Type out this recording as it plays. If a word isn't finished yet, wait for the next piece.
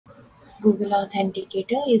Google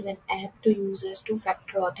Authenticator is an app to use as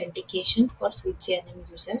two-factor authentication for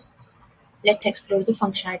SuiteCRM users. Let's explore the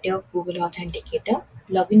functionality of Google Authenticator.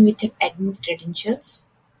 Log in with your admin credentials.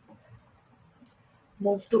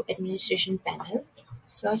 Move to Administration panel.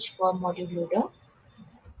 Search for Module Loader.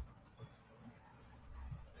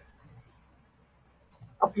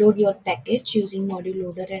 Upload your package using Module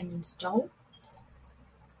Loader and install.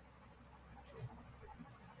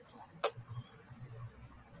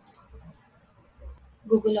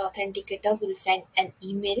 Google Authenticator will send an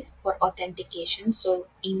email for authentication. So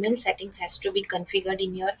email settings has to be configured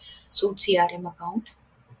in your SuiteCRM account.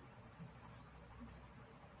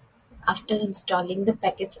 After installing the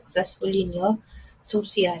package successfully in your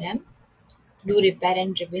SuiteCRM, do repair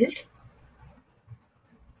and rebuild.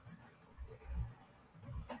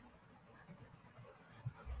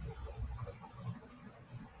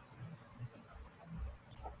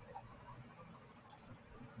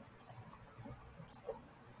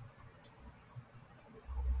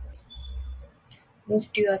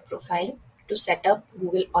 Move to your profile to set up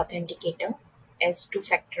Google Authenticator as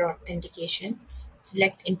two-factor authentication.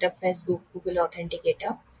 Select Interface Google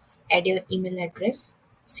Authenticator. Add your email address.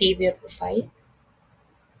 Save your profile.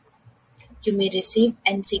 You may receive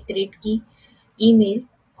an secret key email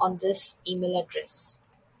on this email address.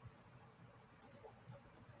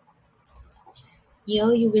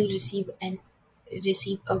 Here you will receive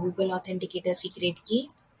a Google Authenticator secret key,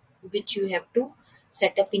 which you have to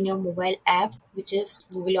set up in your mobile app, which is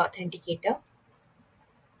Google Authenticator.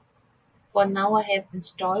 For now, I have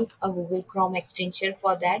installed a Google Chrome extension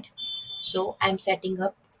for that. So I'm setting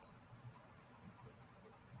up,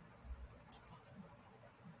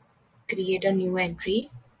 create a new entry.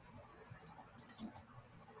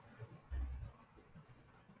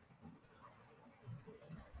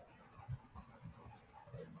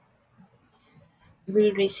 You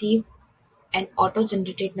will receive an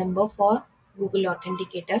auto-generated number for Google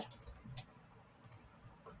Authenticator.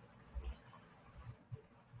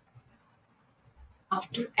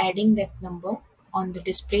 After adding that number on the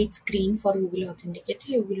displayed screen for Google Authenticator,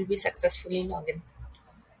 you will be successfully logged in.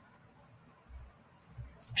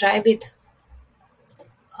 Try with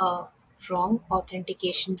a wrong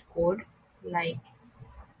authentication code like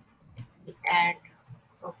add.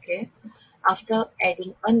 Okay. After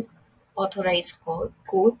adding unauthorized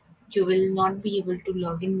code, you will not be able to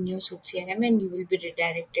log in your SuiteCRM and you will be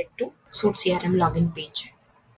redirected to SuiteCRM login page.